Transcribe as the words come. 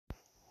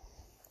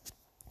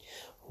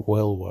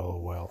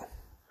Well.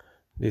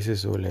 This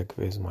is Oleg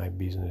with my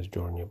Business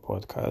Journey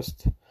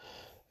podcast,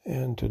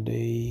 and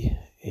today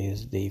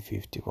is day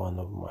 51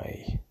 of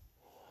my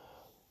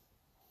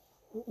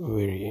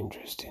very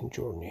interesting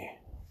journey.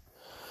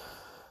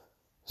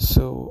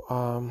 So,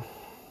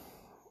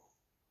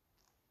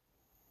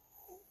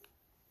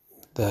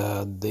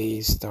 the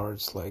day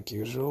starts like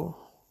usual,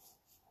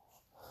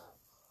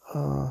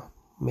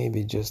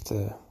 maybe just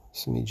a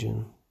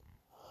smidgen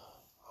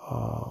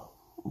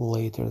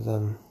later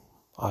than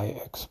I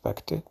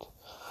expected.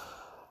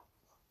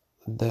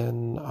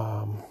 Then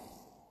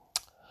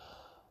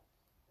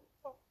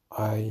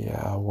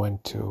I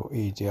went to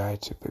ADI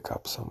to pick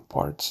up some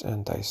parts,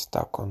 and I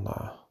stuck on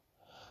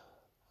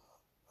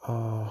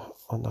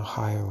a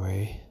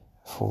highway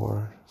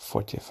for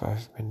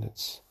 45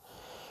 minutes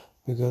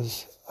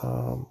because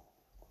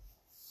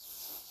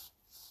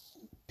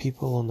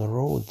people on the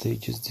road, they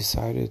just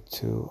decided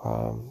to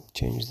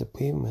change the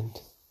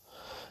pavement,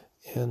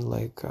 and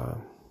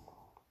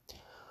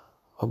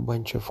a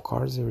bunch of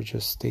cars, they were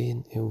just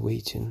staying and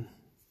waiting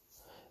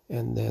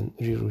and then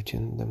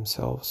rerouting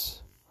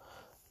themselves.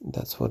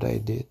 That's what I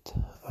did.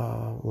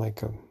 2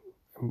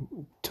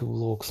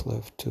 blocks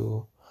left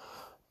to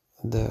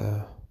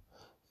the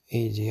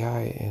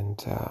ADI,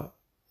 and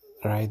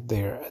right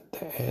there at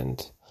the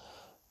end,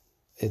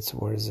 it's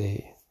where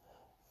they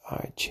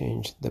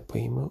changed the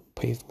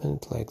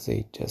pavement. Like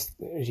they just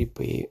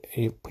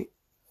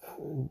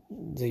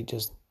they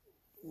just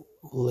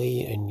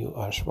lay a new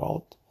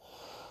asphalt.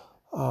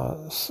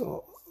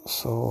 So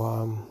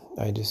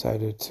I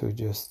decided to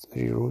just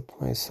reroute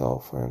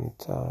myself, and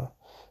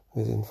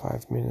within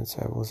 5 minutes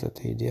I was at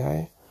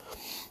ADI.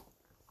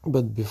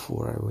 But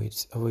before I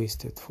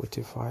wasted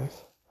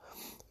 45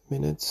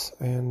 minutes,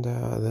 and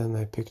then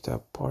I picked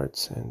up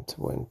parts and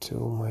went to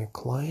my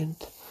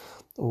client,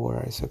 where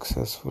I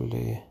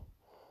successfully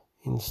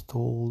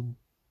installed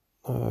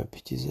a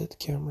PTZ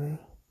camera,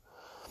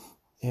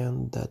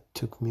 and that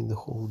took me the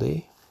whole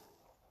day.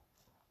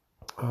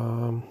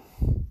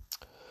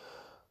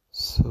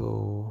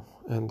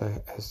 And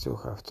I still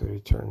have to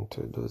return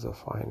to do the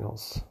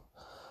finals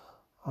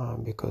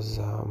because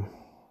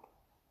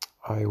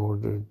I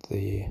ordered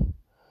the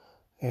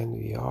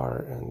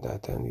NVR, and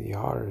that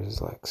NVR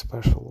is like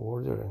special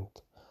order, and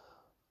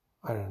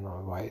I don't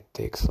know why it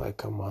takes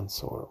like a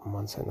month or a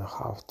month and a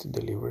half to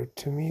deliver it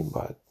to me,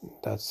 but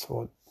that's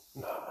what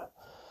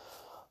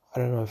I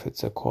don't know if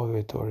it's a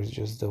COVID or it's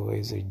just the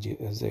way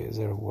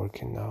they're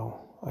working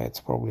now.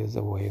 It's probably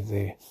the way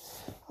they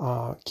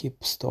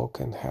keep stock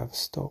and have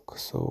stock.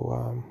 So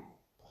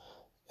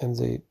and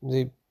they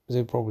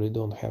probably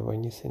don't have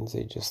anything.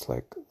 They just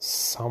like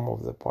some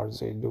of the parts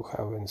they do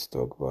have in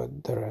stock,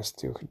 but the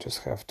rest you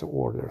just have to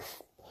order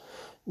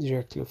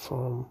directly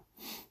from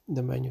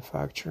the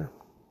manufacturer.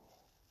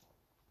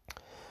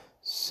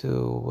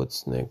 So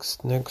what's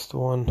next? Next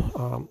one,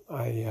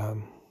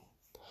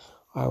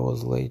 I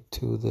was late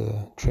to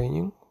the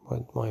training,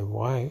 but my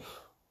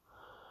wife,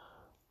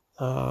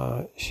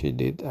 she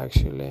did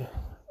actually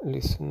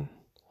listen,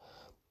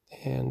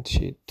 and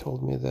she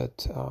told me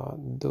that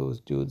those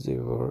dudes, they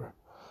were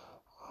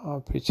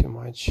pretty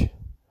much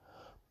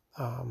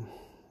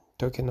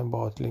talking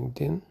about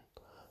LinkedIn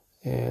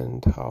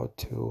and how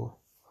to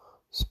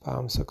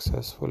spam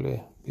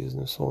successfully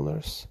business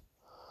owners,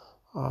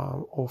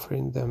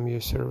 offering them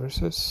your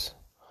services.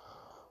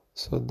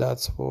 So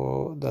that's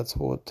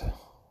what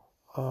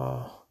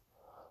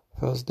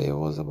first day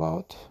was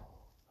about.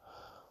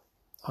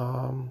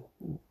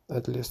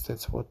 At least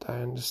that's what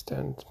I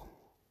understand.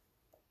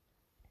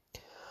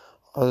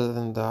 Other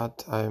than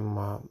that, I'm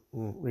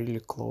really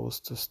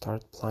close to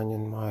start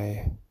planning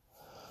my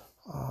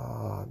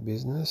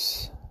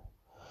business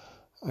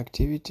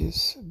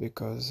activities,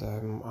 because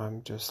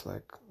I'm just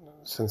like,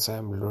 since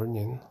I'm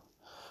learning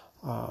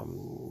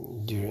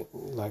during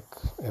like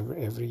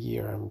every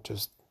year, I'm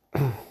just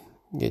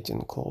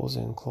getting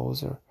closer and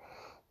closer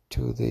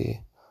to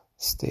the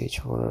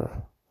stage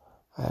where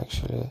I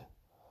actually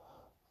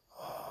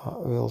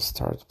will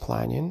start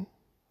planning,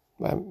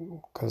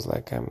 because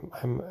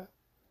I'm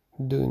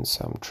doing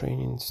some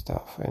training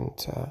stuff,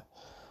 and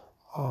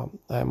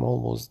I'm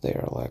almost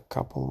there, like a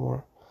couple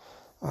more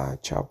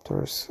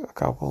chapters, a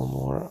couple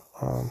more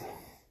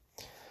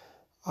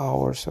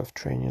hours of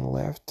training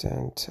left,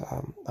 and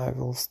I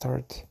will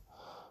start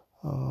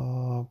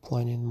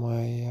planning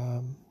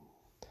my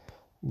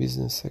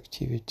business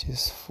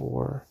activities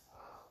for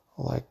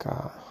like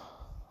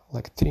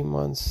 3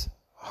 months,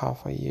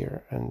 half a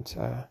year, and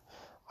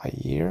a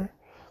year,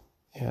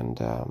 and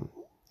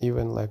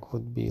even like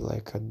would be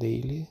like a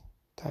daily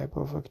type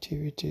of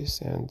activities,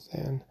 and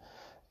then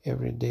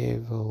every day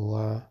will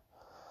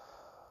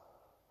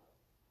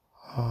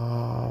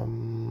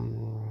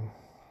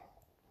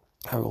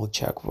I will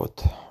check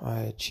what I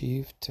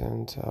achieved,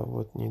 and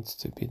what needs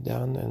to be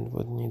done, and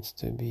what needs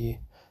to be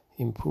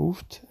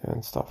improved,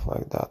 and stuff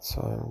like that.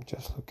 So I'm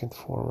just looking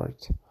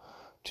forward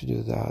to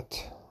do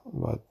that,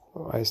 but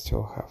I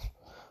still have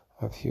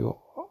a few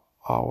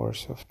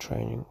hours of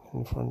training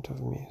in front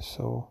of me.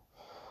 So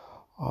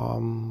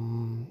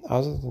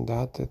Other than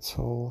that, that's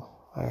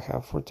all I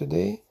have for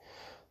today.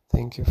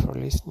 Thank you for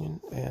listening,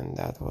 and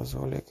that was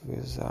Oleg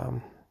with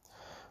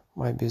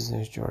my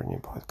Business Journey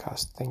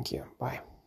podcast. Thank you. Bye.